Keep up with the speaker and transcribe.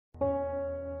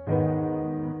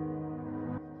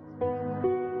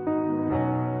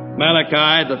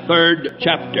Malachi, the 3rd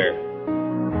chapter.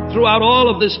 Throughout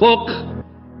all of this book,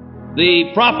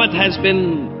 the prophet has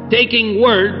been taking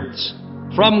words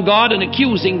from God and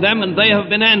accusing them, and they have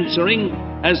been answering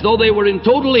as though they were in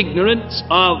total ignorance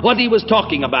of what he was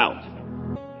talking about.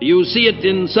 You see it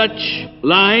in such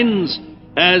lines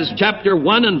as chapter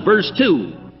 1 and verse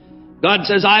 2. God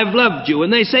says, I've loved you.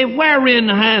 And they say, wherein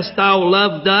hast thou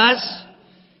loved us?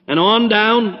 And on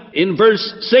down in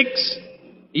verse 6,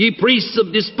 ye priests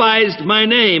have despised my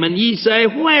name. And ye say,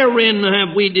 wherein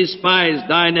have we despised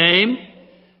thy name?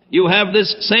 You have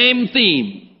this same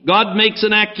theme. God makes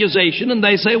an accusation, and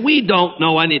they say, we don't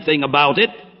know anything about it.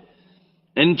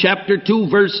 In chapter 2,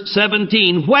 verse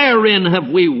 17, wherein have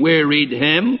we wearied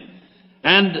him?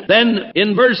 And then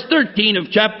in verse 13 of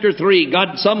chapter 3,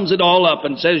 God sums it all up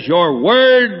and says, your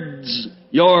words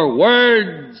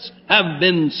have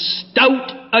been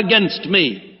stout against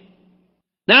me.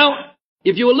 Now,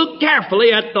 if you will look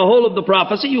carefully at the whole of the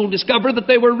prophecy, you'll discover that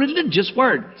they were religious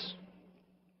words.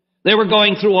 They were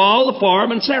going through all the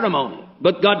form and ceremony.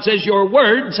 But God says, your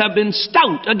words have been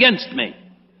stout against me.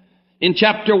 In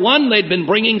chapter 1, they'd been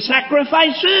bringing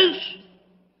sacrifices,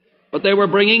 but they were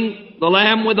bringing the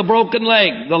lamb with the broken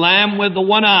leg, the lamb with the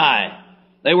one eye.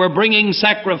 They were bringing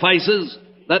sacrifices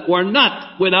that were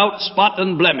not without spot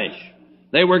and blemish.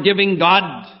 They were giving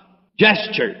God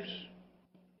gestures.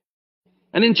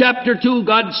 And in chapter 2,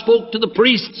 God spoke to the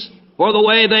priests for the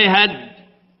way they had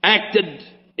acted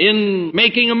in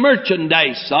making a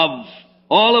merchandise of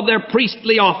all of their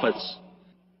priestly office.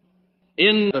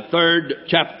 In the 3rd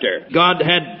chapter, God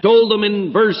had told them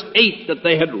in verse 8 that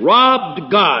they had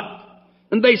robbed God.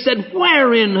 And they said,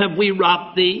 wherein have we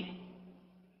robbed thee?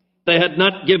 They had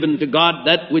not given to God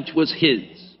that which was his.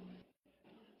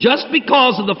 Just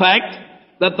because of the fact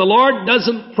that the Lord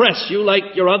doesn't press you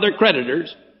like your other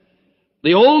creditors,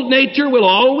 the old nature will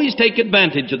always take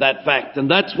advantage of that fact, and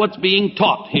that's what's being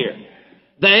taught here.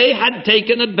 They had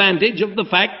taken advantage of the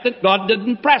fact that God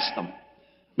didn't press them.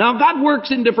 Now, God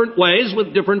works in different ways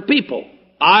with different people.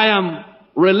 I am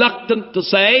reluctant to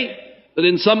say that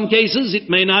in some cases it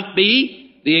may not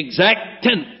be the exact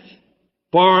tenth,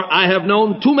 for I have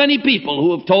known too many people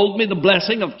who have told me the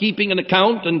blessing of keeping an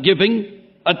account and giving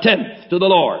a tenth to the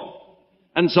Lord,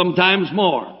 and sometimes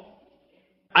more.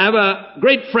 I have a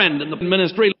great friend in the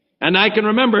ministry, and I can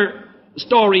remember the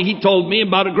story he told me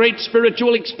about a great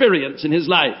spiritual experience in his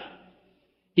life.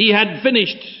 He had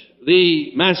finished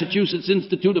the Massachusetts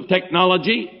Institute of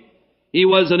Technology. He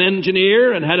was an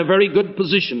engineer and had a very good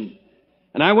position.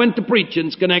 And I went to preach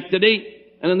in Schenectady,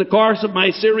 and in the course of my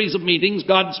series of meetings,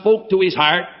 God spoke to his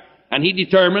heart, and he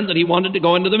determined that he wanted to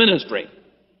go into the ministry.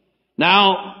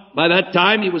 Now, by that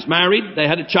time, he was married, they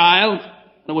had a child,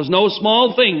 and it was no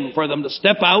small thing for them to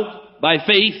step out by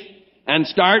faith and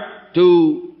start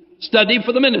to study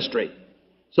for the ministry.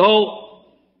 So,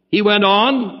 he went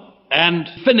on and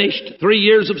finished 3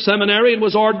 years of seminary and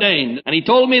was ordained. And he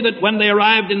told me that when they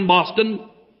arrived in Boston,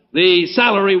 the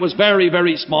salary was very,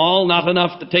 very small, not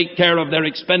enough to take care of their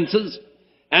expenses,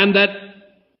 and that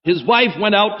his wife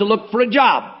went out to look for a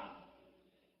job.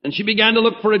 And she began to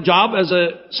look for a job as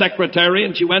a secretary,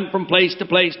 and she went from place to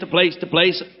place to place to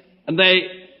place, and they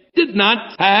did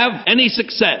not have any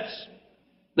success.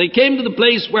 They came to the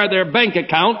place where their bank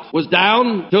account was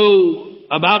down to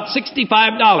about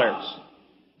 $65.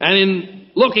 And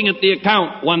in looking at the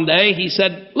account one day, he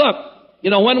said, look,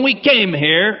 when we came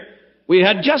here, we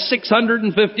had just $650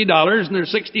 and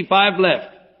there's $65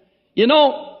 left.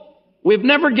 We've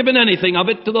never given anything of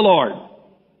it to the Lord.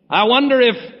 I wonder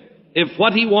if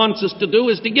what he wants us to do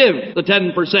is to give the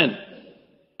 10%.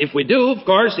 If we do, of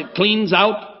course, it cleans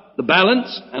out the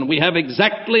balance and we have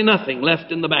exactly nothing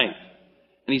left in the bank.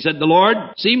 And he said, the Lord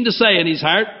seemed to say in his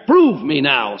heart, prove me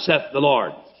now, saith the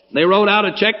Lord. They wrote out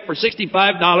a check for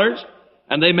 $65,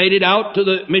 and they made it out to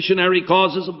the missionary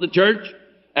causes of the church,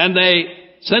 and they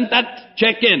sent that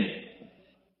check in.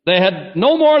 They had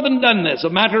no more than done this, a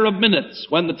matter of minutes,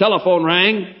 when the telephone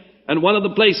rang, and one of the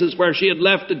places where she had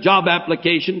left a job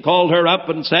application called her up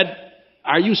and said,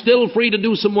 are you still free to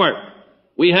do some work?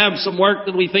 We have some work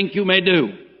that we think you may do.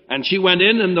 And she went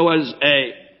in, and there was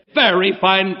a very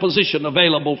fine position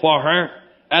available for her,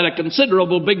 at a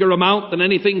considerable bigger amount than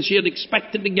anything she had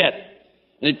expected to get.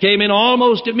 And it came in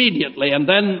almost immediately, and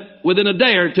then within a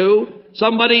day or two,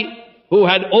 somebody who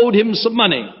had owed him some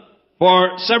money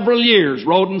for several years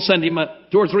wrote and sent him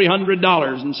 $200 or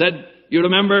 $300 and said, you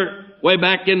remember way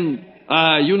back in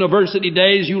university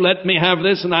days, you let me have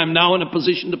this, and I'm now in a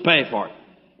position to pay for it.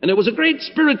 And it was a great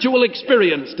spiritual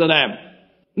experience to them.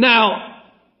 Now,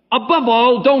 above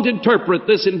all, don't interpret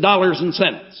this in dollars and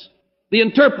cents. The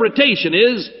interpretation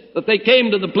is that they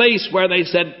came to the place where they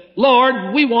said,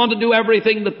 Lord, we want to do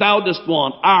everything that thou dost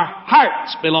want. Our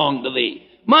hearts belong to thee.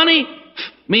 Money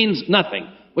means nothing.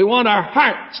 We want our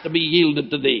hearts to be yielded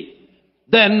to thee.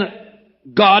 Then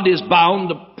God is bound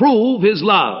to prove his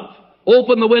love.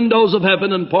 Open the windows of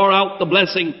heaven and pour out the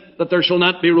blessing that there shall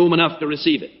not be room enough to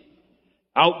receive it.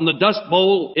 Out in the Dust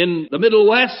Bowl in the Middle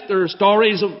West, there are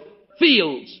stories of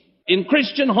fields in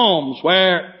Christian homes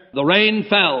where the rain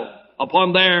fell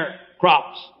upon their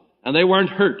crops, and they weren't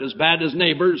hurt as bad as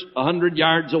neighbors 100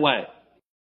 yards away.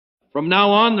 From now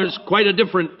on, there's quite a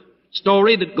different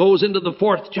story that goes into the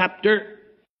 4th chapter.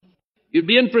 You'd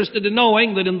be interested in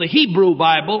knowing that in the Hebrew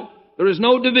Bible, there is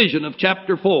no division of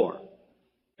chapter 4.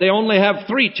 They only have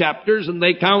 3 chapters, and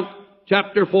they count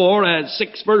chapter 4 as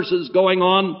 6 verses going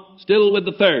on still with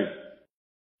the 3rd.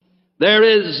 There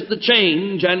is the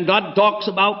change, and God talks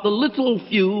about the little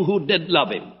few who did love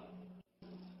him.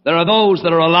 There are those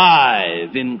that are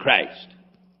alive in Christ.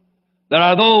 There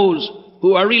are those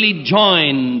who are really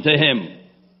joined to him.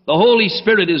 The Holy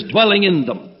Spirit is dwelling in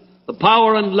them. The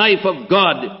power and life of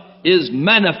God is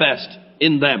manifest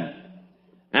in them.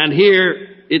 And here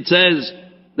it says,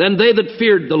 Then they that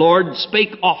feared the Lord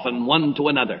spake often one to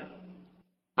another.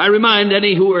 I remind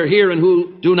any who are here and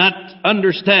who do not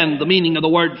understand the meaning of the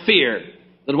word fear,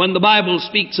 that when the Bible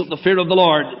speaks of the fear of the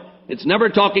Lord, it's never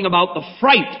talking about the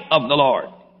fright of the Lord.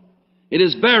 It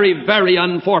is very, very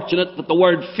unfortunate that the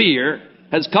word fear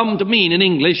has come to mean in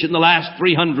English in the last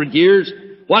 300 years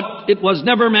what it was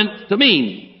never meant to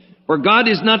mean. For God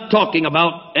is not talking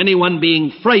about anyone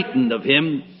being frightened of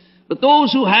him, but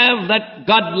those who have that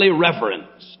godly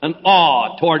reverence and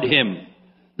awe toward him,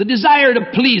 the desire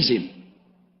to please him.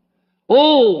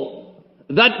 Oh,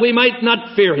 that we might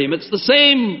not fear him. It's the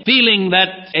same feeling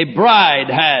that a bride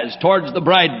has towards the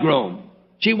bridegroom.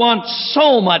 She wants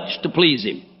so much to please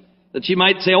him that she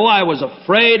might say, oh, I was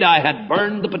afraid I had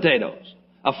burned the potatoes.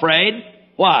 Afraid?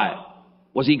 Why?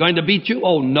 Was he going to beat you?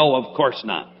 Oh, no, of course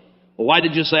not. Well, why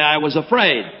did you say I was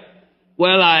afraid?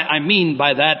 Well, I mean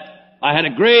by that, I had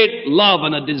a great love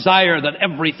and a desire that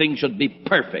everything should be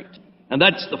perfect. And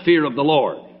that's the fear of the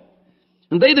Lord.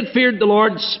 And they that feared the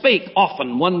Lord spake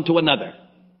often one to another.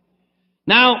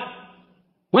 Now,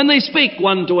 when they spake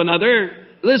one to another,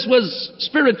 this was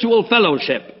spiritual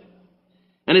fellowship.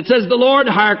 And it says the Lord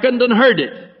hearkened and heard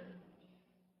it.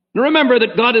 Now remember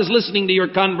that God is listening to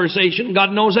your conversation.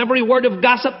 God knows every word of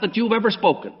gossip that you've ever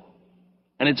spoken.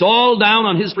 And it's all down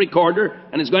on his recorder,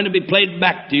 and it's going to be played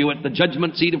back to you at the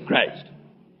judgment seat of Christ.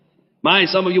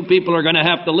 Some of you people are going to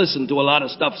have to listen to a lot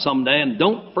of stuff someday, and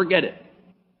don't forget it.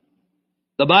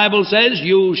 The Bible says,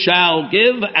 you shall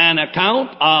give an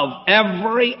account of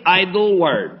every idle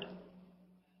word.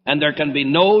 And there can be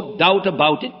no doubt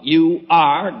about it. You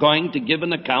are going to give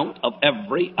an account of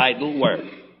every idle word.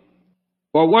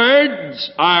 For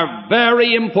words are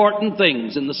very important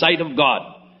things in the sight of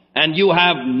God. And you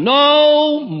have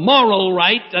no moral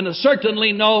right, and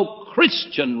certainly no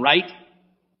Christian right,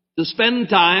 to spend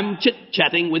time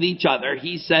chit-chatting with each other.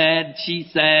 He said, she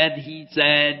said, he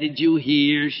said, did you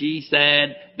hear, she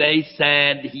said, they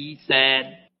said, he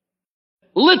said.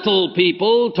 Little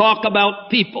people talk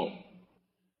about people.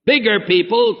 Bigger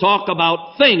people talk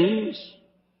about things.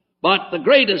 But the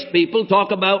greatest people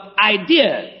talk about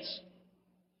ideas.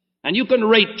 And you can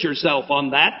rate yourself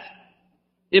on that.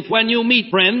 If when you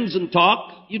meet friends and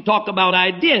talk, you talk about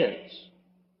ideas.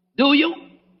 Do you?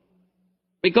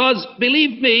 Because,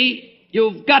 believe me,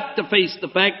 you've got to face the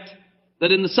fact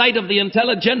that in the sight of the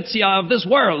intelligentsia of this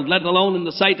world, let alone in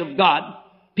the sight of God,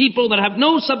 people that have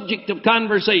no subject of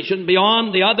conversation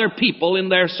beyond the other people in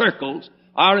their circles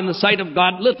are in the sight of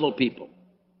God little people.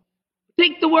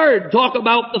 Take the Word, talk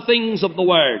about the things of the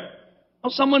Word.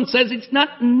 Well, someone says it's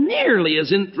not nearly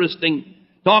as interesting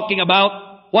talking about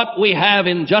what we have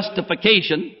in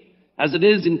justification as it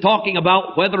is in talking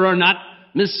about whether or not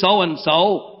Miss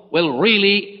So-and-so will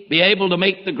really be able to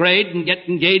make the grade and get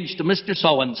engaged to Mr.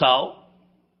 So-and-so.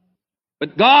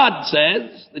 But God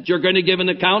says that you're going to give an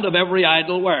account of every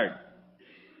idle word.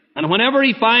 And whenever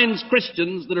he finds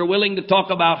Christians that are willing to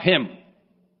talk about him,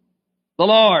 the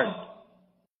Lord,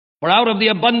 for out of the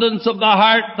abundance of the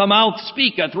heart the mouth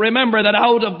speaketh. Remember that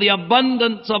out of the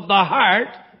abundance of the heart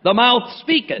the mouth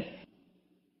speaketh.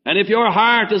 And if your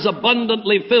heart is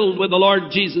abundantly filled with the Lord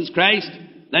Jesus Christ,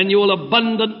 then you will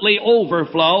abundantly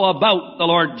overflow about the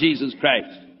Lord Jesus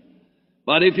Christ.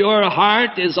 But if your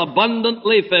heart is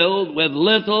abundantly filled with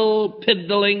little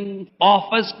piddling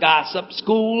office gossip,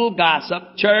 school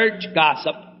gossip, church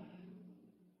gossip,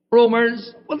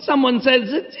 rumors, well, someone says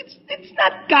it's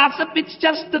not gossip, it's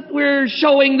just that we're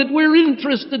showing that we're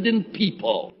interested in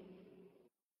people.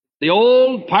 The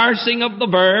old parsing of the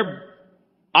verb,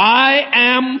 I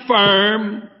am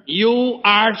firm, you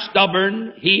are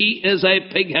stubborn, he is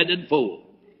a pig-headed fool.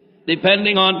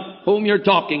 Depending on whom you're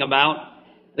talking about,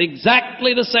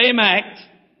 exactly the same act,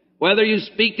 whether you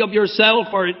speak of yourself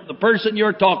or the person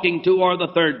you're talking to or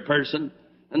the third person.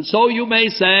 And so you may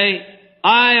say,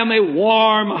 I am a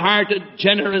warm-hearted,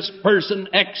 generous person,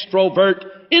 extrovert,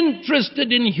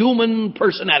 interested in human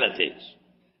personalities.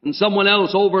 And someone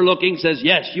else overlooking says,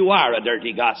 yes, you are a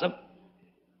dirty gossip.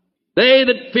 They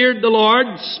that feared the Lord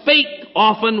spake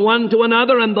often one to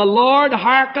another, and the Lord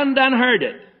hearkened and heard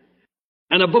it.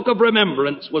 And a book of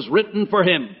remembrance was written for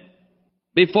him,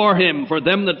 before him, for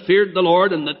them that feared the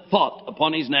Lord and that thought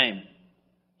upon his name.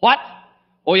 What?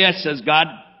 Oh yes, says God.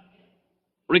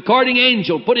 Recording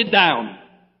angel, put it down.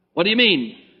 What do you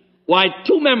mean? Why,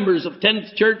 2 members of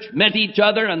Tenth Church met each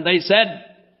other and they said,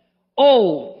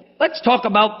 oh, let's talk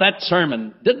about that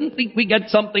sermon. Didn't think we get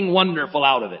something wonderful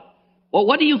out of it. Well,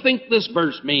 what do you think this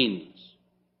verse means?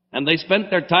 And they spent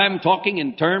their time talking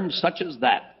in terms such as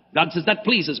that. God says, that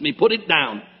pleases me. Put it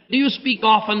down. Do you speak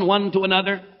often one to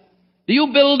another? Do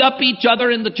you build up each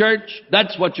other in the church?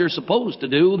 That's what you're supposed to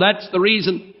do. That's the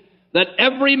reason that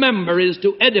every member is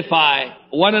to edify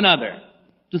one another,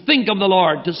 to think of the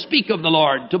Lord, to speak of the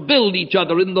Lord, to build each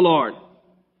other in the Lord.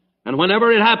 And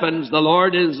whenever it happens, the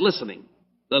Lord is listening.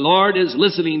 The Lord is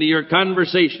listening to your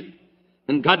conversation.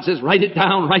 And God says, write it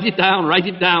down, write it down, write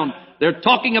it down. They're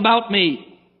talking about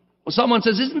me. Well, someone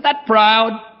says, isn't that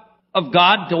proud of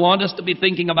God to want us to be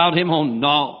thinking about him? Oh,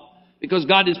 no, because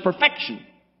God is perfection.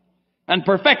 And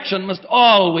perfection must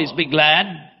always be glad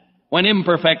when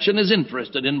imperfection is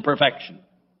interested in perfection.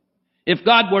 If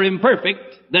God were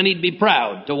imperfect, then he'd be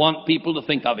proud to want people to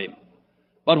think of him.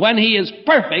 But when he is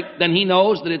perfect, then he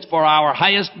knows that it's for our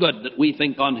highest good that we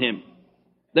think on him.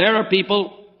 There are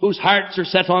people whose hearts are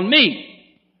set on me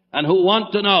and who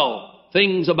want to know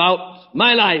things about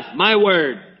my life, my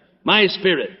word, my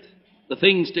spirit, the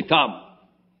things to come.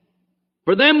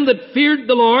 For them that feared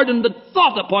the Lord and that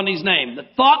thought upon his name,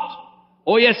 that thought,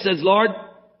 oh yes, says Lord,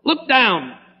 look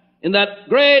down in that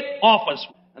great office,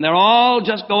 and they're all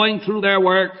just going through their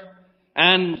work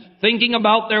and thinking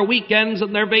about their weekends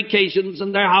and their vacations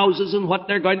and their houses and what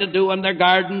they're going to do and their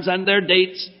gardens and their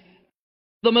dates,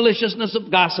 the maliciousness of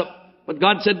gossip. But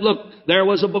God said, look, there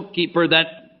was a bookkeeper that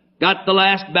got the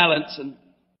last balance, and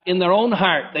in their own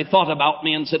heart they thought about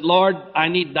me and said, Lord, I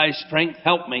need thy strength,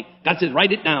 help me. God said,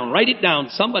 write it down, write it down.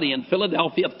 Somebody in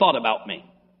Philadelphia thought about me.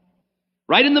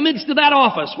 Right in the midst of that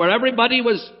office where everybody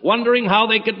was wondering how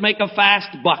they could make a fast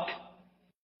buck,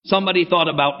 somebody thought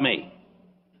about me.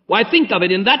 Why, think of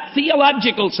it, in that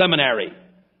theological seminary,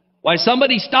 why,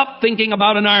 somebody stopped thinking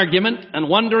about an argument and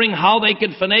wondering how they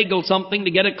could finagle something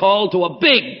to get a call to a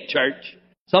big church.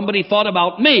 Somebody thought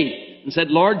about me and said,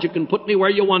 Lord, you can put me where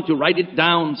you want to. Write it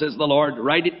down, says the Lord.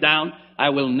 Write it down. I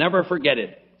will never forget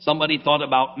it. Somebody thought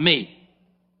about me.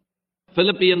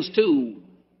 Philippians 2.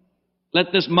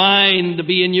 Let this mind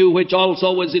be in you, which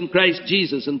also was in Christ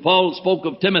Jesus. And Paul spoke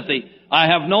of Timothy. I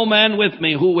have no man with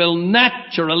me who will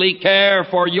naturally care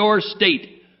for your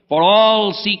state, for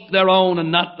all seek their own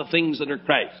and not the things that are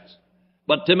Christ's.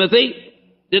 But Timothy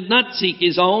did not seek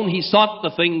his own. He sought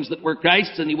the things that were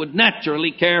Christ's, and he would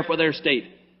naturally care for their state.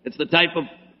 It's the type of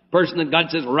person that God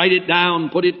says, write it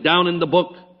down, put it down in the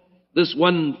book. This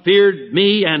one feared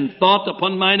me and thought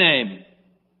upon my name.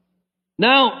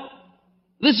 Now,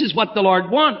 this is what the Lord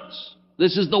wants.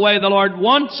 This is the way the Lord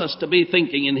wants us to be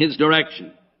thinking in his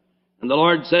direction. And the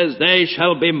Lord says, they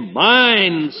shall be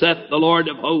mine, saith the Lord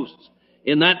of hosts,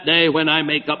 in that day when I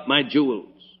make up my jewels.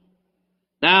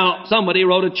 Now, somebody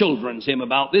wrote a children's hymn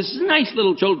about this. It's a nice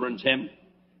little children's hymn.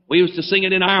 We used to sing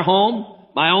it in our home.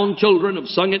 My own children have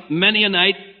sung it many a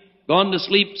night, gone to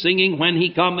sleep singing, when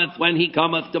he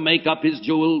cometh to make up his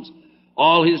jewels.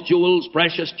 All his jewels,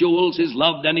 precious jewels, his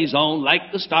loved and his own,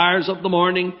 like the stars of the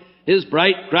morning, his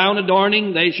bright crown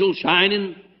adorning, they shall shine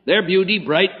in their beauty,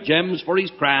 bright gems for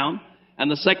his crown. And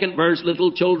the second verse,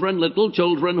 little children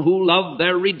who love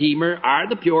their Redeemer are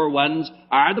the pure ones,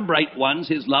 are the bright ones,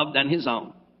 his loved and his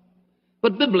own.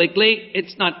 But biblically,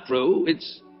 it's not true.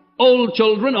 It's old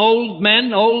children, old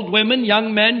men, old women,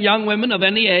 young men, young women of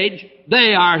any age.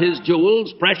 They are his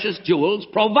jewels, precious jewels,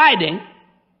 providing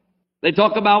they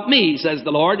talk about me, says the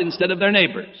Lord, instead of their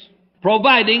neighbors.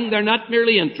 Providing they're not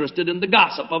merely interested in the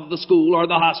gossip of the school or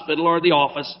the hospital or the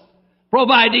office.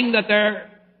 Providing that they're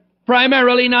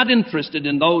primarily not interested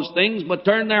in those things, but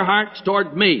turn their hearts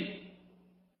toward me.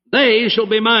 They shall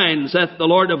be mine, saith the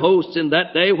Lord of hosts, in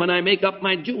that day when I make up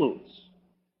my jewels.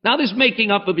 Now, this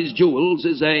making up of his jewels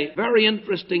is a very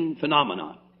interesting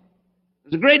phenomenon.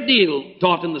 There's a great deal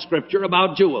taught in the Scripture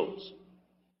about jewels.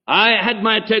 I had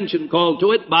my attention called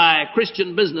to it by a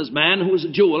Christian businessman who was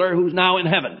a jeweler who's now in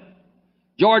heaven.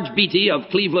 George Beatty of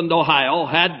Cleveland, Ohio,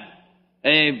 had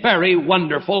a very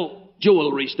wonderful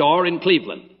jewelry store in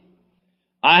Cleveland.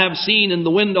 I have seen in the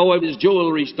window of his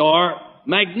jewelry store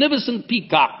magnificent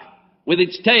peacock with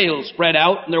its tail spread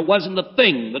out, and there wasn't a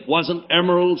thing that wasn't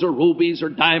emeralds or rubies or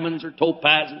diamonds or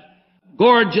topazes,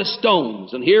 gorgeous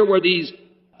stones. And here were these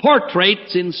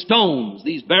portraits in stones,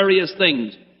 these various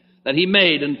things that he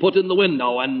made and put in the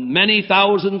window, and many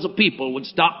thousands of people would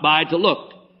stop by to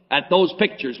look at those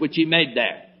pictures which he made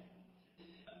there.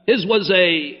 His was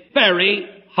a very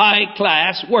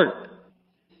high-class work.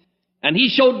 And he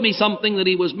showed me something that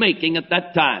he was making at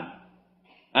that time.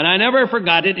 And I never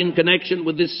forgot it in connection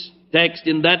with this text,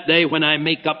 in that day when I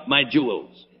make up my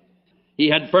jewels. He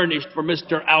had furnished for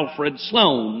Mr. Alfred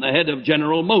Sloan, the head of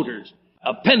General Motors,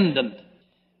 a pendant.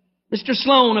 Mr.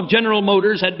 Sloan of General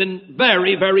Motors had been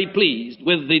very, very pleased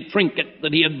with the trinket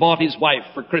that he had bought his wife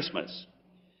for Christmas.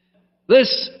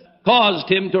 This caused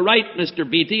him to write Mr.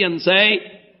 Beatty and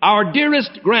say, "Our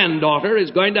dearest granddaughter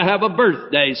is going to have a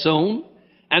birthday soon,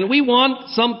 and we want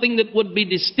something that would be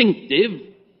distinctive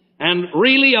and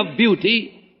really of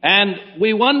beauty, and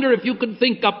we wonder if you could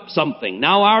think up something."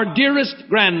 Now, our dearest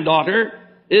granddaughter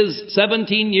is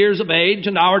 17 years of age,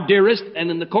 and our dearest, and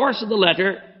in the course of the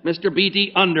letter, Mr.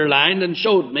 Beatty underlined and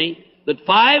showed me that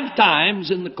 5 times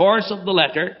in the course of the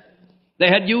letter they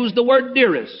had used the word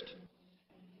dearest.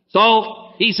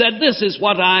 So he said, "This is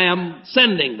what I am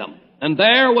sending them." And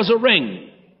there was a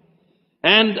ring,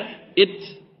 and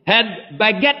it had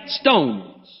baguette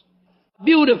stones,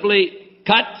 beautifully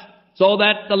cut so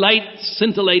that the light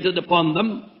scintillated upon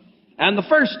them. And the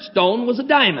first stone was a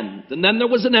diamond, and then there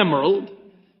was an emerald,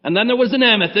 and then there was an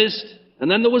amethyst, and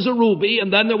then there was a ruby,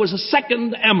 and then there was a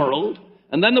second emerald,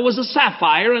 and then there was a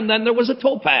sapphire, and then there was a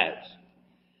topaz.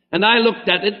 And I looked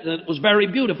at it, and it was very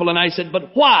beautiful, and I said,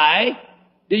 "But why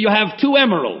do you have 2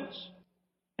 emeralds?"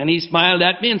 And he smiled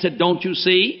at me and said, "Don't you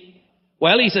see?"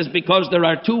 Well, he says, "Because there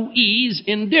are 2 E's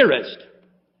in dearest.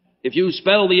 If you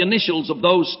spell the initials of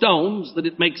those stones, that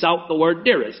it makes out the word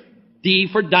dearest. D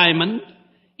for diamond,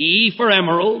 E for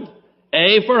emerald,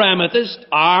 A for amethyst,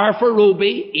 R for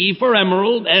ruby, E for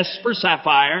emerald, S for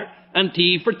sapphire, and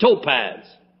T for topaz."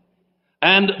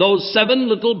 And those 7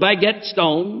 little baguette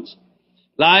stones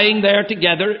lying there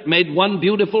together made one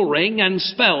beautiful ring and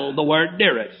spelled the word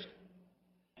dearest.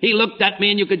 He looked at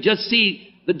me, and you could just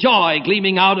see the joy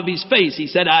gleaming out of his face. He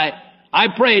said, I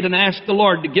prayed and asked the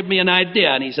Lord to give me an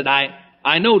idea. And he said,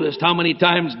 I noticed how many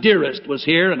times dearest was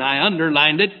here, and I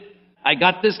underlined it. I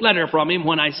got this letter from him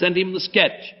when I sent him the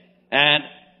sketch. And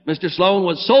Mr. Sloan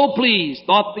was so pleased,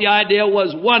 thought the idea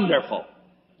was wonderful.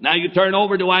 Now you turn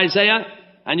over to Isaiah,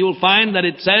 and you'll find that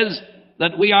it says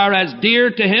that we are as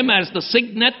dear to him as the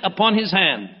signet upon his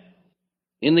hand.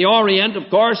 In the Orient, of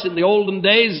course, in the olden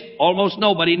days, almost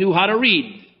nobody knew how to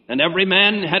read, and every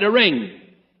man had a ring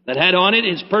that had on it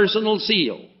his personal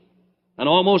seal. And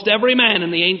almost every man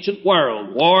in the ancient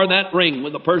world wore that ring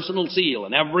with a personal seal.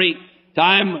 And every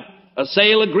time a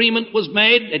sale agreement was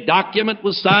made, a document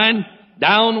was signed,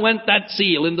 down went that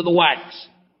seal into the wax.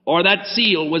 Or that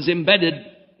seal was embedded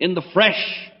in the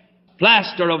fresh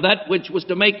plaster of that which was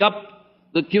to make up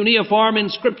the cuneiform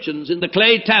inscriptions in the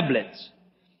clay tablets.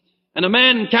 And a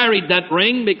man carried that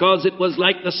ring because it was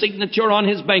like the signature on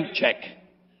his bank check.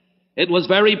 It was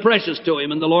very precious to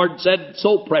him, and the Lord said,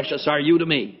 "So precious are you to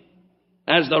me,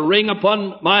 as the ring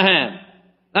upon my hand."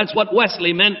 That's what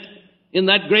Wesley meant in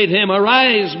that great hymn,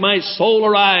 "Arise, my soul,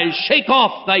 arise, shake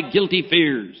off thy guilty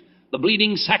fears. The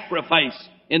bleeding sacrifice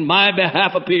in my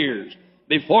behalf appears.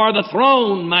 Before the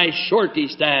throne my surety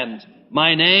stands.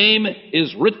 My name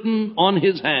is written on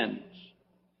his hands."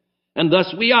 And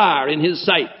thus we are in his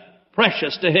sight,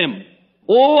 precious to him.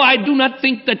 Oh, I do not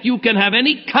think that you can have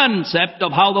any concept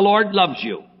of how the Lord loves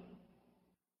you.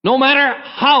 No matter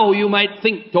how you might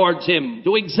think towards him,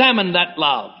 to examine that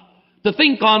love, to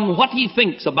think on what he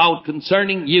thinks about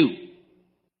concerning you.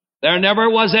 There never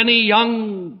was any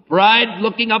young bride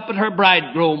looking up at her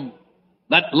bridegroom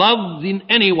that loved in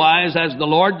any wise as the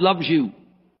Lord loves you.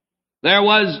 There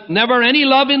was never any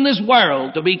love in this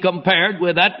world to be compared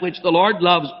with that which the Lord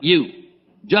loves you,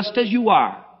 just as you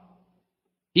are.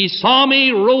 He saw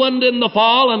me ruined in the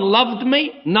fall and loved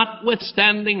me,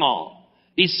 notwithstanding all.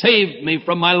 He saved me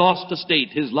from my lost estate,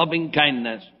 his loving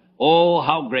kindness. Oh,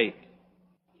 how great.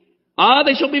 "Ah,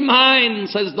 they shall be mine,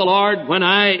 says the Lord, when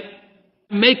I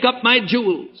make up my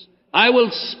jewels. I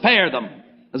will spare them,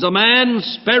 as a man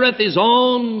spareth his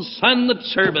own son that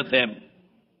serveth him.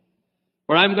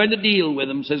 For I'm going to deal with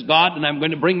them, says God, and I'm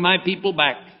going to bring my people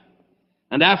back.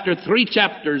 And after 3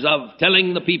 chapters of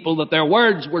telling the people that their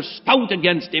words were stout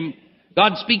against him,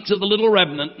 God speaks of the little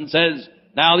remnant and says,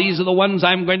 now these are the ones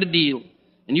I'm going to deal.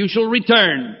 And you shall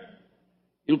return.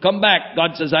 You'll come back.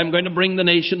 God says, I'm going to bring the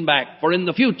nation back. For in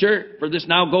the future, for this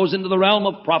now goes into the realm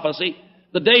of prophecy,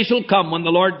 the day shall come when the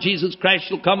Lord Jesus Christ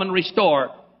shall come and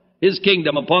restore his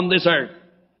kingdom upon this earth.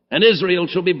 And Israel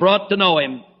shall be brought to know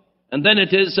him. And then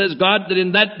it is, says God, that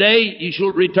in that day ye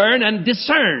shall return and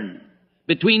discern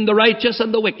between the righteous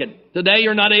and the wicked. Today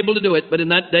you're not able to do it, but in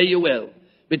that day you will.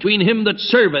 Between him that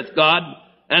serveth God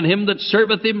and him that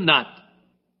serveth him not.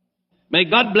 May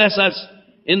God bless us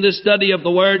in this study of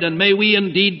the Word, and may we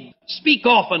indeed speak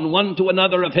often one to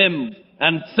another of him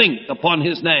and think upon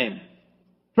his name.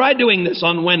 Try doing this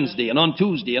on Wednesday and on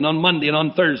Tuesday and on Monday and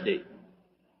on Thursday.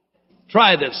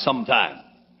 Try this sometime.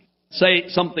 Say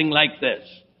something like this.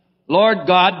 Lord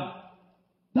God,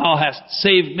 thou hast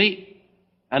saved me,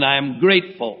 and I am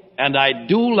grateful, and I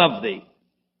do love thee.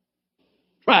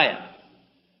 Try it.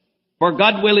 For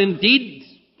God will indeed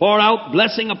pour out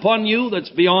blessing upon you that's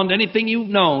beyond anything you've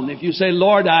known. If you say,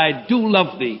 Lord, I do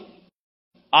love thee.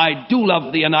 I do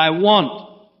love thee, and I want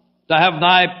to have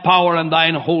thy power and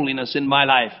thine holiness in my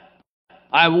life.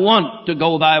 I want to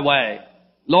go thy way.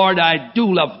 Lord, I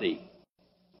do love thee.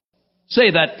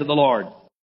 Say that to the Lord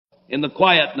in the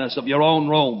quietness of your own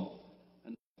room,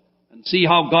 and see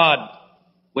how God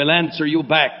will answer you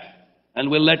back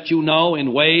and will let you know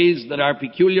in ways that are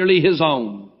peculiarly his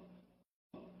own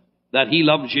that he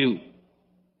loves you,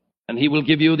 and he will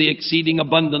give you the exceeding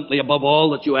abundantly above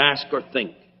all that you ask or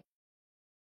think.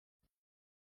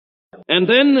 And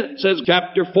then, says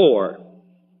chapter 4,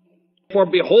 for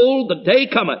behold, the day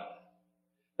cometh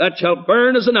that shall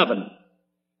burn as an oven,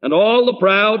 and all the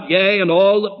proud, yea, and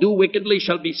all that do wickedly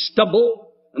shall be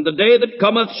stubble, and the day that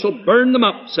cometh shall burn them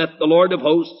up, saith the Lord of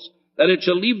hosts, that it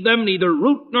shall leave them neither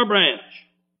root nor branch.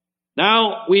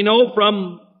 Now, we know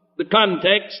from the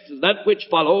context, that which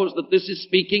follows, that this is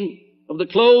speaking of the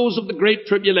close of the great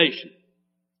tribulation.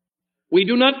 We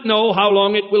do not know how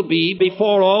long it will be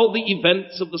before all the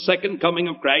events of the second coming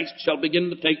of Christ shall begin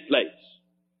to take place.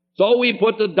 So we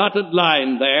put a dotted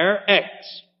line there, X,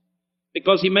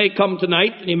 because he may come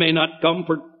tonight and he may not come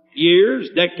for years,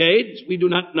 decades, we do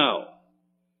not know.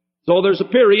 So there's a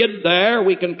period there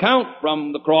we can count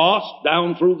from the cross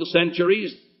down through the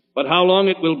centuries, but how long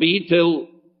it will be till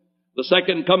the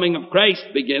second coming of Christ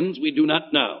begins, we do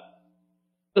not know.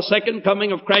 The second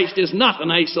coming of Christ is not an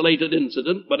isolated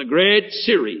incident, but a great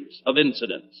series of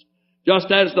incidents. Just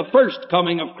as the first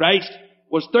coming of Christ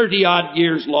was 30-odd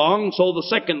years long, so the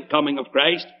second coming of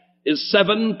Christ is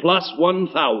 7 plus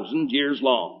 1,000 years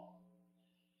long.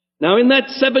 Now, in that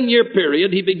 7-year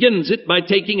period, he begins it by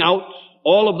taking out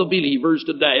all of the believers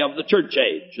today of the church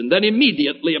age. And then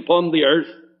immediately upon the earth,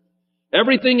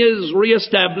 everything is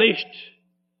reestablished,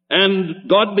 and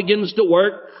God begins to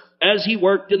work as he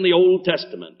worked in the Old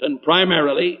Testament, and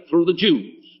primarily through the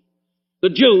Jews. The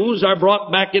Jews are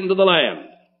brought back into the land.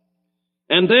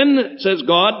 And then, says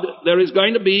God, there is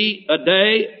going to be a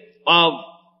day of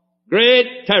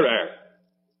great terror.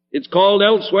 It's called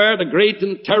elsewhere the great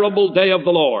and terrible day of the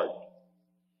Lord.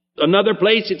 Another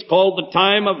place it's called the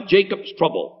time of Jacob's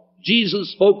trouble.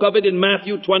 Jesus spoke of it in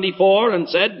Matthew 24 and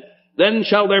said, then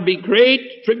shall there be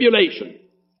great tribulation.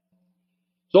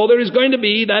 So there is going to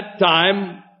be that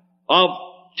time of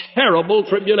terrible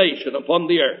tribulation upon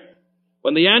the earth,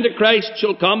 when the Antichrist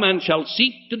shall come and shall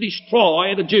seek to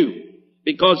destroy the Jew,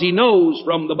 because he knows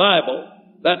from the Bible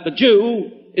that the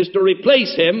Jew is to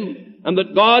replace him and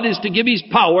that God is to give his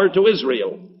power to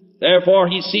Israel. Therefore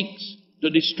he seeks to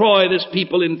destroy this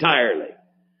people entirely.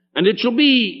 And it shall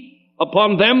be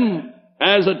upon them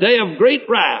as a day of great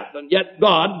wrath, and yet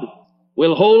God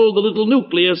will hold the little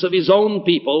nucleus of his own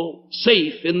people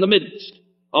safe in the midst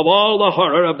of all the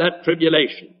horror of that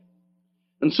tribulation.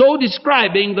 And so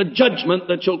describing the judgment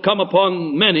that shall come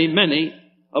upon many, many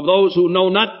of those who know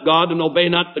not God and obey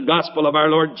not the gospel of our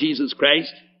Lord Jesus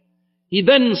Christ, he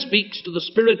then speaks to the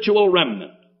spiritual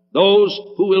remnant, those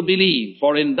who will believe.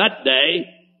 For in that day,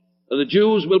 the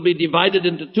Jews will be divided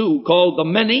into two, called the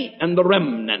many and the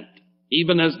remnant,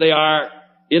 even as they are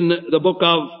in the book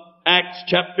of Acts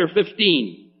chapter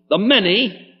 15. The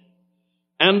many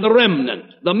and the remnant.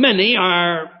 The many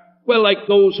are, well, like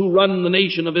those who run the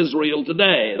nation of Israel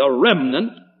today. The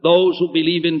remnant, those who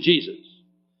believe in Jesus.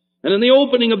 And in the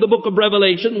opening of the book of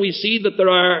Revelation, we see that there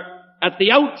are, at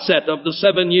the outset of the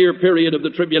 7-year period of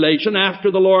the tribulation, after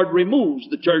the Lord removes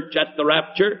the church at the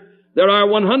rapture, there are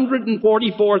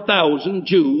 144,000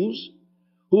 Jews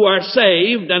who are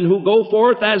saved and who go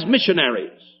forth as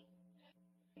missionaries.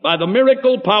 By the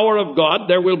miracle power of God,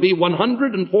 there will be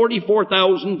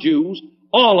 144,000 Jews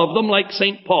All of them like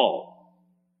St. Paul.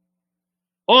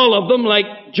 All of them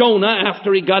like Jonah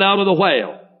after he got out of the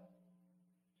whale.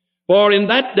 For in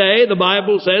that day, the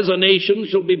Bible says, a nation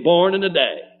shall be born in a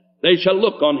day. They shall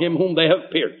look on him whom they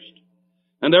have pierced.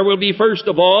 And there will be first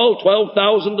of all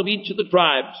 12,000 of each of the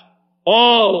tribes,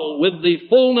 all with the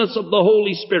fullness of the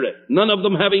Holy Spirit, none of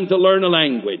them having to learn a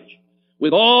language,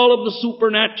 with all of the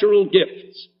supernatural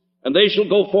gifts. And they shall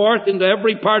go forth into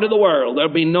every part of the world.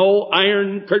 There'll be no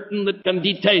iron curtain that can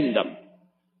detain them.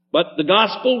 But the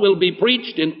gospel will be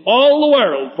preached in all the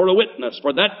world for a witness,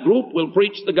 for that group will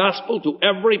preach the gospel to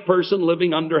every person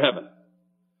living under heaven.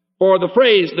 For the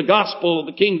phrase, the gospel of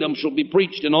the kingdom shall be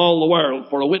preached in all the world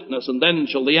for a witness, and then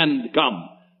shall the end come,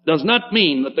 does not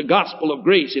mean that the gospel of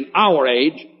grace in our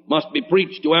age must be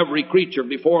preached to every creature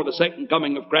before the second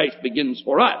coming of Christ begins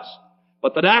for us,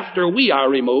 but that after we are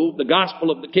removed, the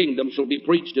gospel of the kingdom shall be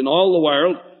preached in all the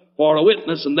world for a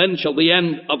witness, and then shall the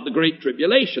end of the great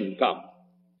tribulation come.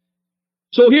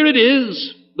 So here it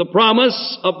is, the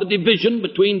promise of the division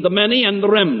between the many and the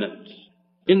remnant.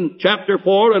 In chapter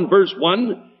 4 and verse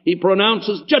 1, he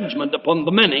pronounces judgment upon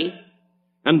the many,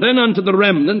 and then unto the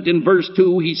remnant, in verse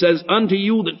 2, he says, unto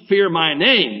you that fear my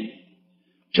name,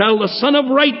 shall the Son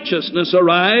of Righteousness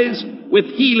arise with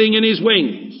healing in his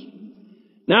wings.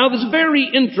 Now, there's a very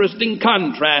interesting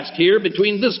contrast here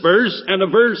between this verse and a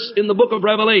verse in the book of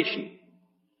Revelation.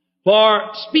 For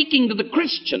speaking to the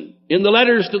Christian in the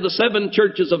letters to the 7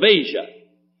 churches of Asia,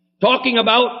 talking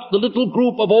about the little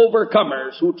group of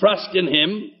overcomers who trust in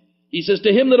him, he says,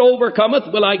 to him that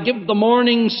overcometh will I give the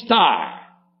morning star.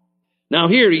 Now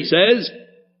here he says,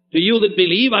 to you that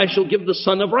believe I shall give the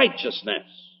Son of Righteousness.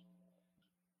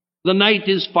 The night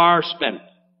is far spent.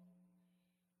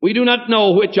 We do not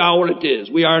know which hour it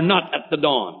is. We are not at the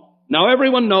dawn. Now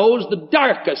everyone knows the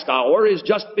darkest hour is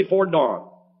just before dawn.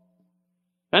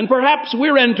 And perhaps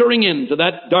we're entering into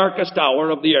that darkest hour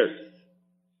of the earth.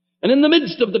 And in the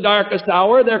midst of the darkest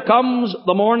hour, there comes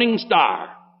the morning star.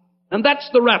 And that's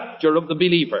the rapture of the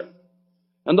believer.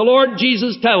 And the Lord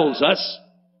Jesus tells us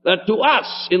that to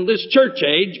us in this church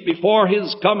age, before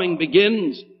his coming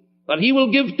begins, that he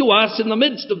will give to us in the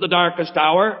midst of the darkest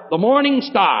hour the morning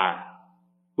star,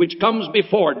 which comes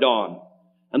before dawn.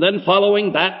 And then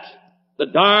following that, the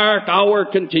dark hour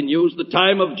continues, the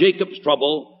time of Jacob's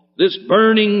trouble, this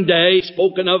burning day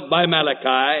spoken of by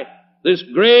Malachi, this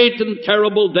great and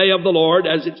terrible day of the Lord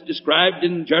as it's described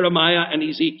in Jeremiah and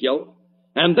Ezekiel.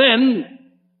 And then,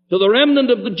 to the remnant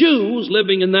of the Jews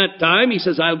living in that time, he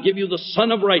says, I'll give you the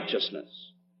Son of Righteousness.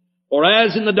 For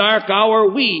as in the dark hour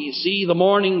we see the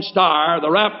morning star, the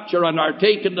rapture, and are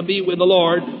taken to be with the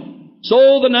Lord,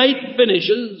 so the night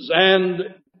finishes and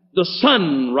the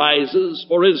sun rises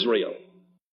for Israel.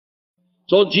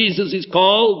 So Jesus is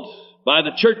called by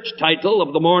the church title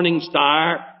of the morning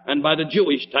star and by the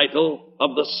Jewish title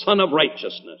of the Son of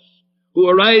Righteousness, who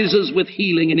arises with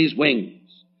healing in his wings.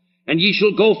 And ye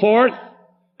shall go forth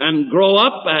and grow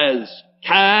up as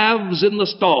calves in the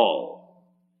stall.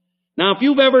 Now, if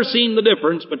you've ever seen the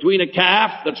difference between a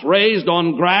calf that's raised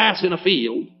on grass in a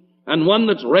field and one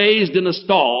that's raised in a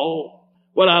stall,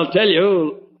 well, I'll tell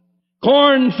you,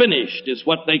 corn finished is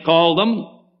what they call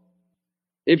them.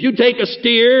 If you take a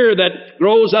steer that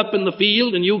grows up in the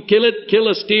field and you kill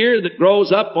a steer that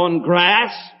grows up on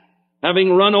grass,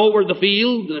 having run over the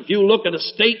field, and if you look at a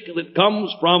steak that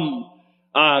comes from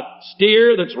a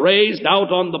steer that's raised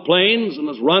out on the plains and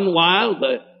has run wild,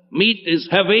 the meat is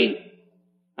heavy,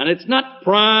 and it's not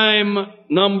prime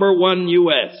number 1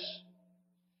 U.S.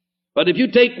 But if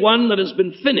you take one that has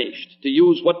been finished, to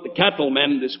use what the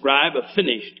cattlemen describe, a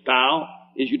finished cow,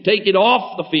 is you take it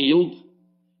off the field,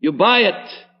 you buy it,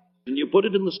 and you put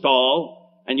it in the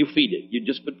stall, and you feed it. You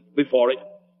just put before it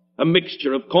a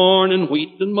mixture of corn and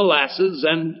wheat and molasses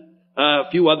and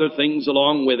a few other things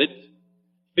along with it,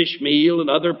 fish meal and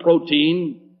other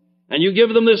protein, and you give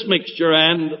them this mixture,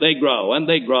 and they grow, and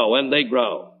they grow, and they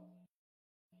grow.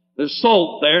 There's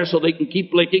salt there so they can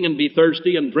keep licking and be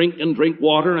thirsty and drink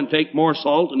water and take more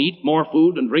salt and eat more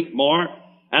food and drink more,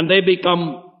 and they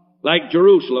become like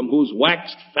Jerusalem, who's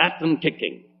waxed fat and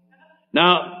kicking.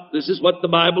 Now, this is what the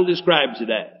Bible describes it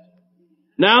as.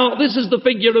 Now, this is the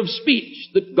figure of speech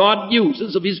that God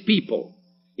uses of his people.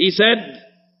 He said,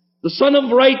 the Son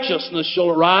of Righteousness shall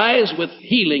arise with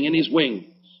healing in his wings.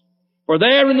 For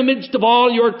there in the midst of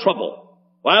all your trouble,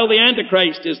 while the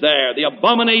Antichrist is there, the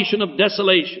abomination of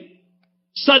desolation,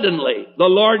 suddenly the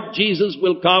Lord Jesus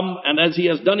will come, and as he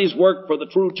has done his work for the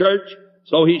true church,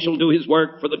 so he shall do his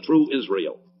work for the true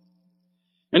Israel.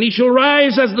 And he shall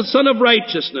rise as the Son of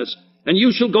Righteousness, and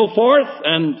you shall go forth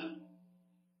and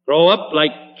grow up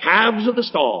like calves of the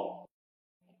stall.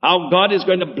 how God is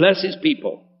going to bless his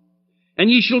people. And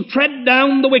ye shall tread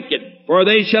down the wicked, for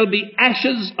they shall be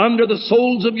ashes under the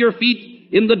soles of your feet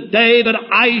in the day that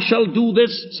I shall do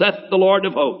this, saith the Lord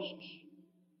of hosts.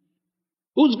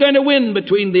 Who's going to win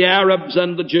between the Arabs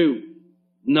and the Jew?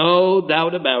 No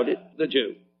doubt about it, the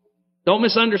Jew. Don't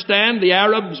misunderstand, the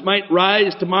Arabs might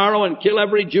rise tomorrow and kill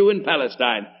every Jew in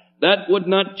Palestine. That would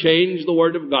not change the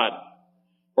word of God.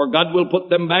 For God will put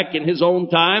them back in his own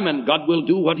time, and God will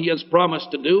do what he has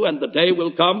promised to do, and the day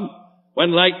will come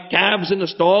when, like calves in a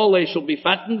stall, they shall be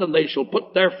fattened, and they shall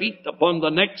put their feet upon the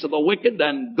necks of the wicked,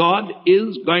 and God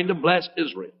is going to bless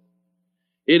Israel.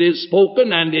 It is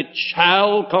spoken, and it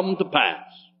shall come to pass.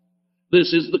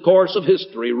 This is the course of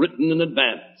history written in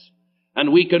advance.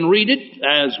 And we can read it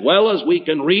as well as we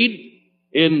can read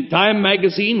in Time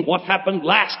magazine what happened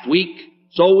last week,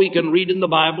 so we can read in the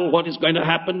Bible what is going to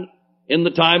happen in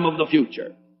the time of the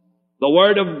future. The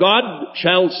word of God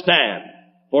shall stand.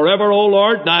 Forever, O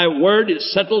Lord, thy word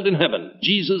is settled in heaven.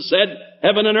 Jesus said,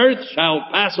 heaven and earth shall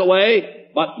pass away,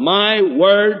 but my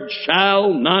word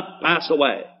shall not pass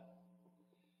away.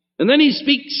 And then he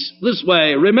speaks this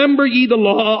way, remember ye the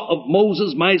law of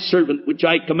Moses my servant, which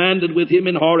I commanded with him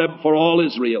in Horeb for all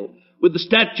Israel, with the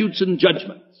statutes and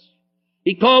judgments.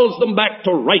 He calls them back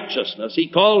to righteousness. He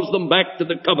calls them back to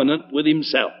the covenant with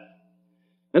himself.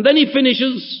 And then he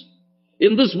finishes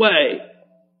in this way,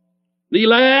 the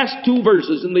last two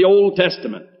verses in the Old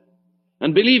Testament.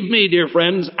 And believe me, dear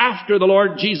friends, after the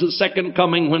Lord Jesus' second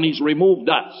coming, when he's removed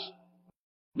us,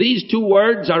 these two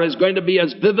words are going to be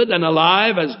as vivid and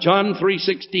alive as John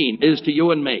 3:16 is to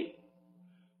you and me.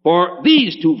 For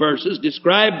these two verses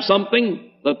describe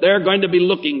something that they're going to be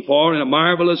looking for in a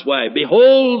marvelous way.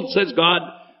 Behold, says God,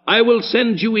 I will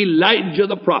send you Elijah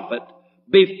the prophet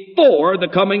before the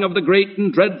coming of the great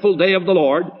and dreadful day of the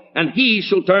Lord, and he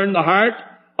shall turn the heart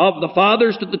of the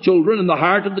fathers to the children, and the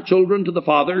heart of the children to the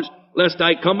fathers, lest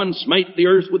I come and smite the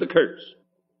earth with a curse.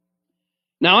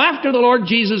 Now, after the Lord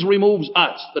Jesus removes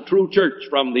us, the true church,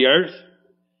 from the earth,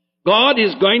 God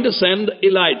is going to send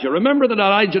Elijah. Remember that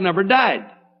Elijah never died.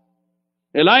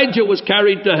 Elijah was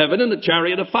carried to heaven in a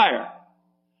chariot of fire,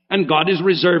 and God is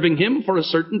reserving him for a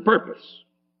certain purpose.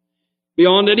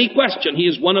 Beyond any question, he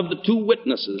is one of the two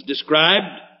witnesses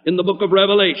described in the book of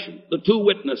Revelation. The two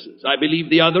witnesses. I believe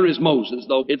the other is Moses,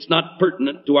 though it's not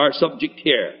pertinent to our subject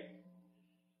here.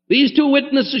 These two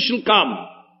witnesses shall come,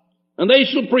 and they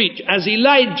shall preach, as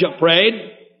Elijah prayed,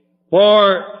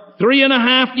 for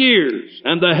 3.5 years,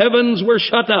 and the heavens were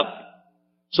shut up.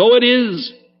 So it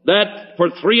is that for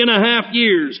 3.5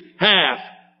 years, half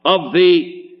of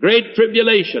the great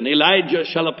tribulation, Elijah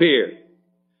shall appear.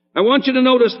 I want you to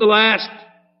notice the last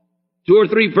 2 or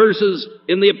 3 verses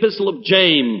in the epistle of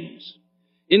James.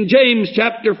 In James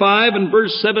chapter 5 and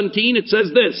verse 17, it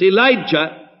says this,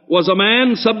 Elijah was a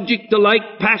man subject to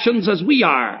like passions as we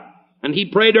are, and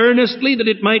he prayed earnestly that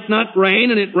it might not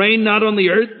rain, and it rained not on the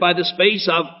earth by the space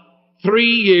of 3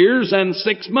 years and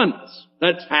 6 months.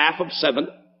 That's half of 7.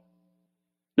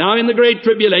 Now, in the Great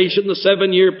Tribulation, the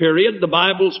 7-year period, the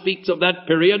Bible speaks of that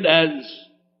period as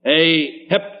a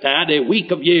heptad, a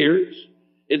week of years.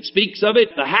 It speaks of it,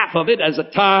 the half of it, as a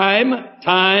time,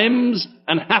 times,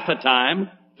 and half a time,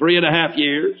 3.5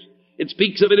 years. It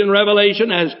speaks of it in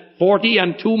Revelation as 40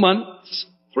 and 2 months,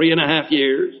 3.5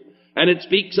 years. And it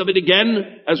speaks of it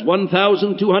again as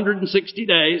 1,260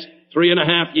 days,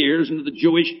 3.5 years into the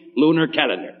Jewish lunar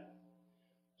calendar.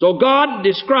 So God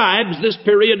describes this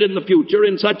period in the future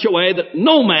in such a way that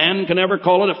no man can ever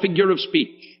call it a figure of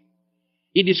speech.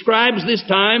 He describes this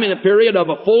time in a period of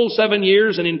a full 7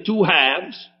 years and in 2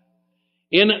 halves.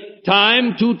 In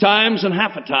time, 2 times and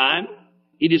half a time.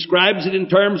 He describes it in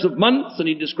terms of months, and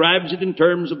he describes it in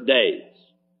terms of days.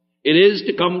 It is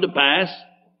to come to pass,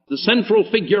 the central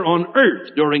figure on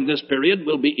earth during this period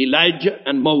will be Elijah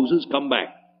and Moses come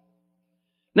back.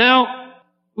 Now,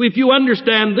 if you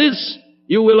understand this,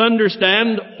 you will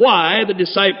understand why the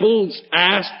disciples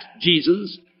asked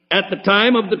Jesus at the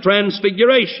time of the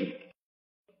Transfiguration,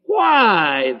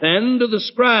 why then do the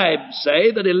scribes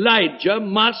say that Elijah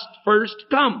must first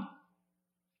come?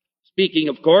 Speaking,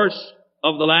 of course,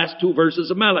 of the last 2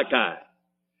 verses of Malachi.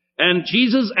 And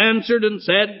Jesus answered and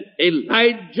said,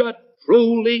 Elijah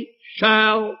truly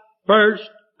shall first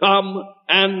come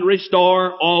and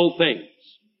restore all things.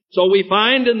 So we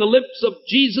find in the lips of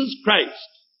Jesus Christ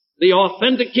the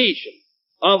authentication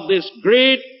of this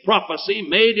great prophecy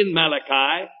made in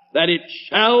Malachi that it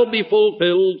shall be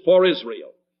fulfilled for Israel.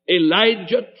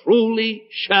 Elijah truly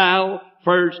shall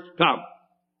first come.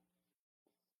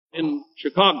 In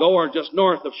Chicago, or just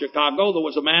north of Chicago, there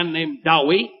was a man named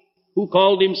Dowie who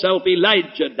called himself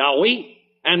Elijah Dowie,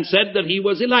 and said that he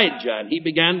was Elijah. And he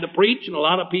began to preach, and a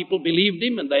lot of people believed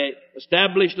him, and they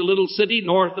established a little city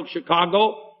north of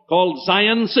Chicago called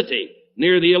Zion City,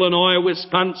 near the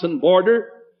Illinois-Wisconsin border.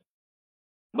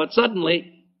 But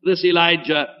suddenly, this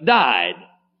Elijah died.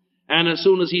 And as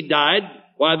soon as he died,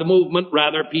 why, the movement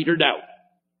rather petered out.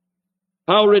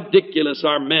 How ridiculous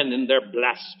are men in their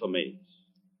blasphemies.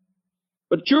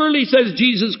 But surely, says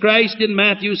Jesus Christ in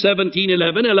Matthew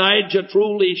 17:11, Elijah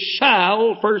truly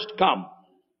shall first come.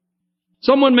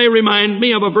 Someone may remind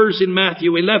me of a verse in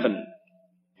Matthew 11.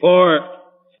 For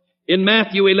in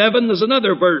Matthew 11, there's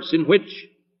another verse in which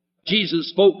Jesus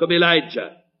spoke of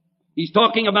Elijah. He's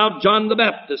talking about John the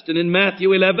Baptist. And in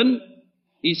Matthew 11,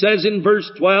 he says in verse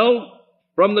 12,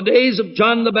 from the days of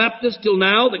John the Baptist till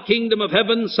now, the kingdom of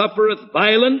heaven suffereth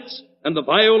violence, and the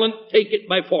violent take it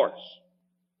by force.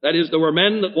 That is, there were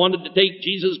men that wanted to take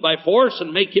Jesus by force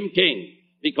and make him king,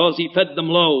 because he fed them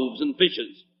loaves and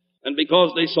fishes, and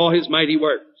because they saw his mighty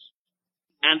works.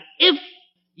 And if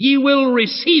ye will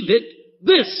receive it,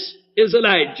 this is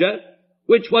Elijah,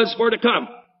 which was for to come.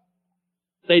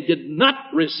 They did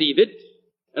not receive it.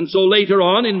 And so later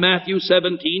on in Matthew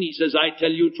 17, he says, I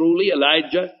tell you truly,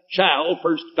 Elijah shall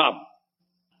first come.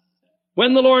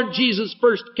 When the Lord Jesus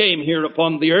first came here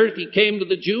upon the earth, he came to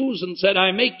the Jews and said,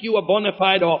 I make you a bona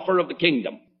fide offer of the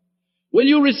kingdom. Will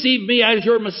you receive me as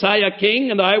your Messiah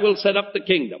king, and I will set up the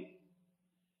kingdom?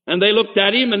 And they looked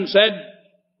at him and said,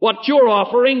 what you're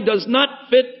offering does not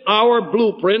fit our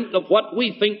blueprint of what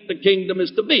we think the kingdom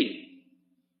is to be.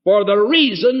 For the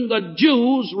reason the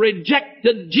Jews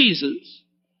rejected Jesus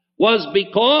was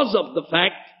because of the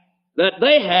fact that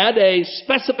they had a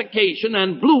specification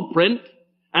and blueprint,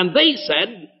 and they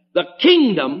said the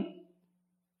kingdom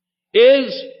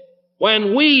is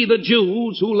when we, the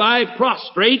Jews, who lie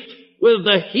prostrate with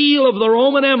the heel of the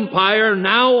Roman Empire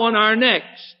now on our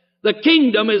necks, the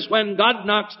kingdom is when God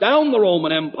knocks down the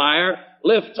Roman Empire,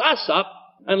 lifts us up,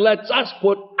 and lets us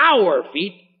put our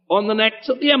feet on the necks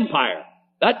of the empire.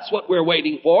 That's what we're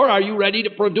waiting for. Are you ready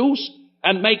to produce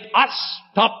and make us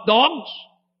top dogs?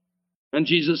 And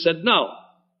Jesus said, no.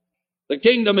 The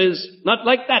kingdom is not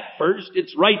like that first.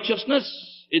 It's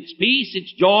righteousness, it's peace,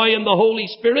 it's joy in the Holy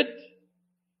Spirit.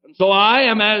 And so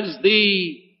I am as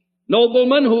the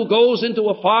nobleman who goes into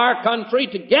a far country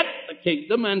to get the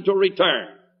kingdom and to return.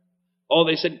 Oh,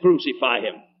 they said, crucify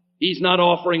him. He's not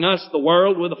offering us the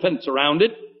world with a fence around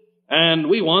it, and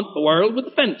we want the world with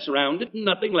a fence around it and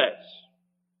nothing less.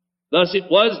 Thus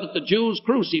it was that the Jews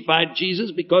crucified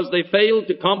Jesus because they failed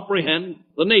to comprehend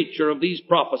the nature of these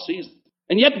prophecies.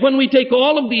 And yet when we take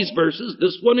all of these verses,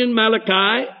 this one in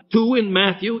Malachi, 2 in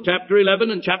Matthew chapter 11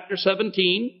 and chapter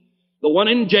 17, the one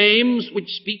in James which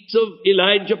speaks of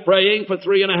Elijah praying for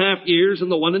 3.5 years, and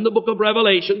the one in the book of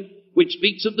Revelation which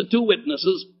speaks of the two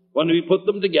witnesses, when we put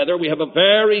them together, we have a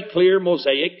very clear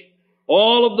mosaic.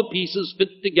 All of the pieces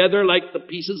fit together like the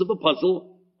pieces of a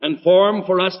puzzle and form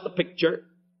for us the picture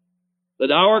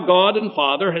that our God and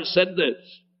Father has said this: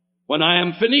 when I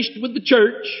am finished with the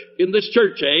church in this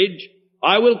church age,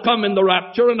 I will come in the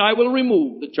rapture and I will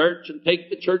remove the church and take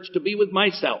the church to be with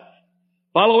myself.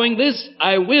 Following this,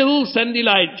 I will send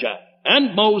Elijah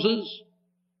and Moses,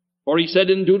 for he said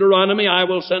in Deuteronomy, I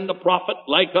will send a prophet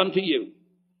like unto you.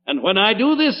 And when I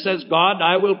do this, says God,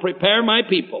 I will prepare my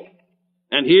people.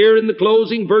 And here in the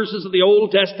closing verses of the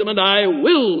Old Testament, I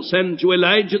will send to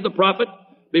Elijah the prophet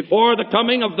before the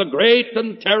coming of the great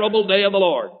and terrible day of the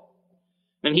Lord.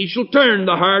 And he shall turn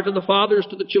the heart of the fathers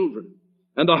to the children,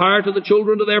 and the heart of the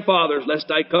children to their fathers,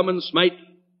 lest I come and smite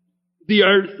the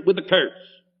earth with a curse.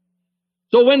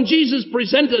 So when Jesus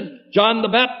presented John the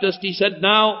Baptist, he said,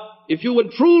 now, if you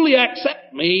would truly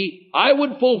accept me, I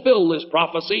would fulfill this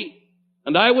prophecy,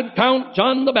 and I would count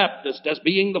John the Baptist as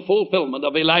being the fulfillment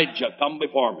of Elijah come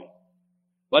before me.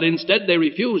 But instead they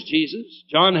refused Jesus.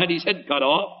 John had his head cut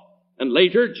off. And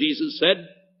later Jesus said,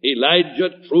 Elijah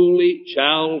truly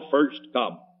shall first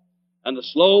come. And the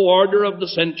slow order of the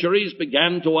centuries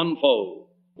began to unfold.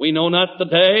 We know not the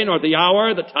day, nor the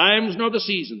hour, the times, nor the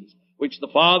seasons, which the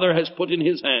Father has put in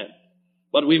his hand.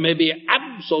 But we may be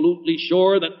absolutely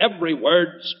sure that every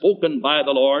word spoken by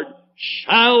the Lord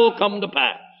shall come to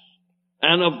pass.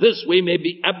 And of this we may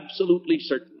be absolutely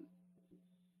certain.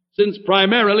 Since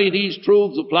primarily these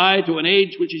truths apply to an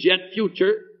age which is yet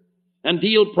future and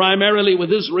deal primarily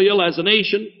with Israel as a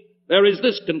nation, there is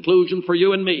this conclusion for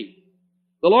you and me.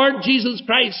 The Lord Jesus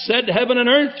Christ said, heaven and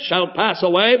earth shall pass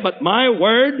away, but my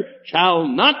word shall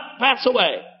not pass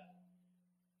away.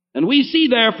 And we see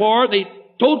therefore the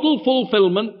total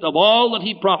fulfillment of all that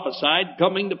he prophesied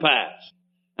coming to pass.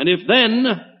 And if then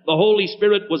the Holy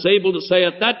Spirit was able to say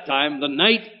at that time, the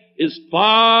night is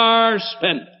far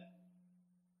spent,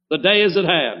 The day is at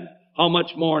hand. How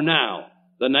much more now?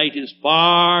 The night is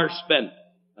far spent,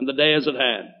 and the day is at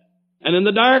hand. And in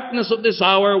the darkness of this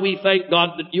hour, we thank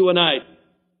God that you and I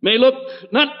may look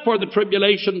not for the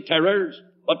tribulation terrors,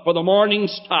 but for the morning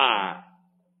star,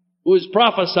 who has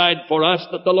prophesied for us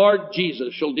that the Lord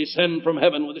Jesus shall descend from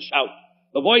heaven with a shout,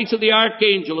 the voice of the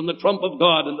archangel and the trump of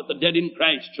God, and that the dead in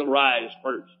Christ shall rise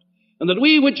first. And that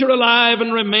we which are alive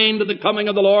and remain to the coming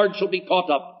of the Lord shall be caught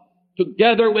up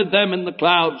together with them in the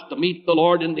clouds to meet the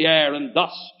Lord in the air, and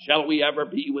thus shall we ever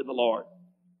be with the Lord.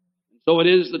 And so it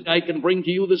is that I can bring to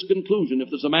you this conclusion. If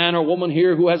there's a man or woman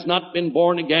here who has not been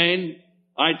born again,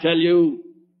 I tell you,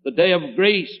 the day of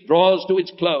grace draws to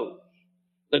its close.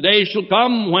 The day shall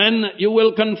come when you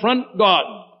will confront God.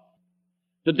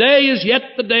 Today is yet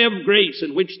the day of grace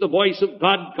in which the voice of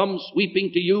God comes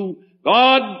sweeping to you.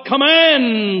 God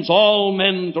commands all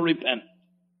men to repent.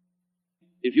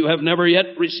 If you have never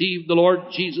yet received the Lord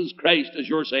Jesus Christ as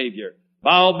your Savior,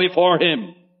 bow before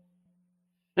Him.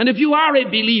 And if you are a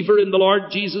believer in the Lord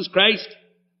Jesus Christ,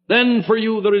 then for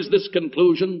you there is this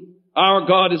conclusion. Our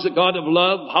God is a God of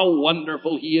love. How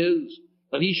wonderful He is,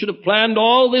 that He should have planned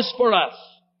all this for us.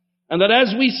 And that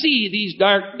as we see these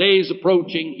dark days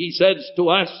approaching, He says to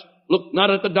us, look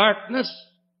not at the darkness.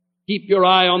 Keep your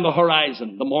eye on the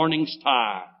horizon. The morning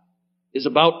star is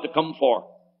about to come forth.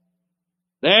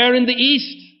 There in the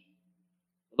east,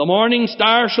 the morning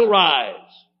star shall rise,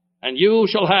 and you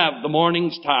shall have the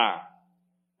morning star.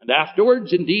 And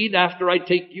afterwards, indeed, after I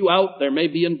take you out, there may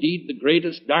be indeed the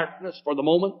greatest darkness for the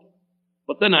moment.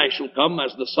 But then I shall come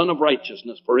as the Son of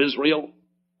Righteousness for Israel,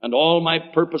 and all my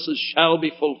purposes shall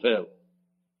be fulfilled.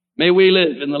 May we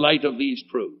live in the light of these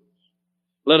truths.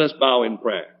 Let us bow in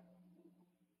prayer.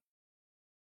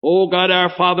 O God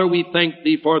our Father, we thank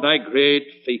Thee for Thy great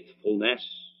faithfulness,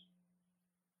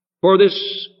 for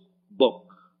this book,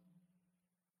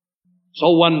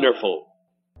 so wonderful,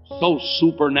 so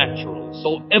supernatural,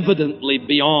 so evidently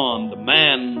beyond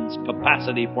man's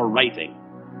capacity for writing.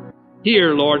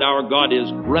 Here, Lord our God,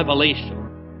 is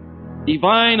revelation,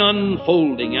 divine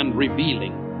unfolding and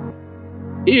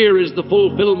revealing. Here is the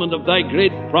fulfillment of Thy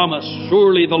great promise.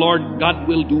 Surely the Lord God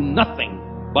will do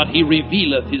nothing, but He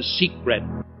revealeth His secret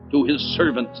to His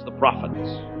servants, the prophets.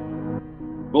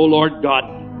 O Lord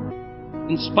God,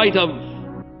 in spite of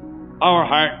our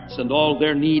hearts and all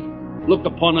their need, look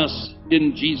upon us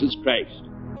in Jesus Christ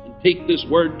and take this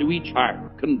word to each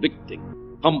heart,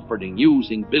 convicting, comforting,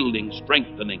 using, building,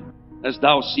 strengthening, as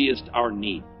Thou seest our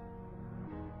need.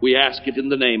 We ask it in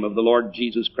the name of the Lord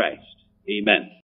Jesus Christ. Amen.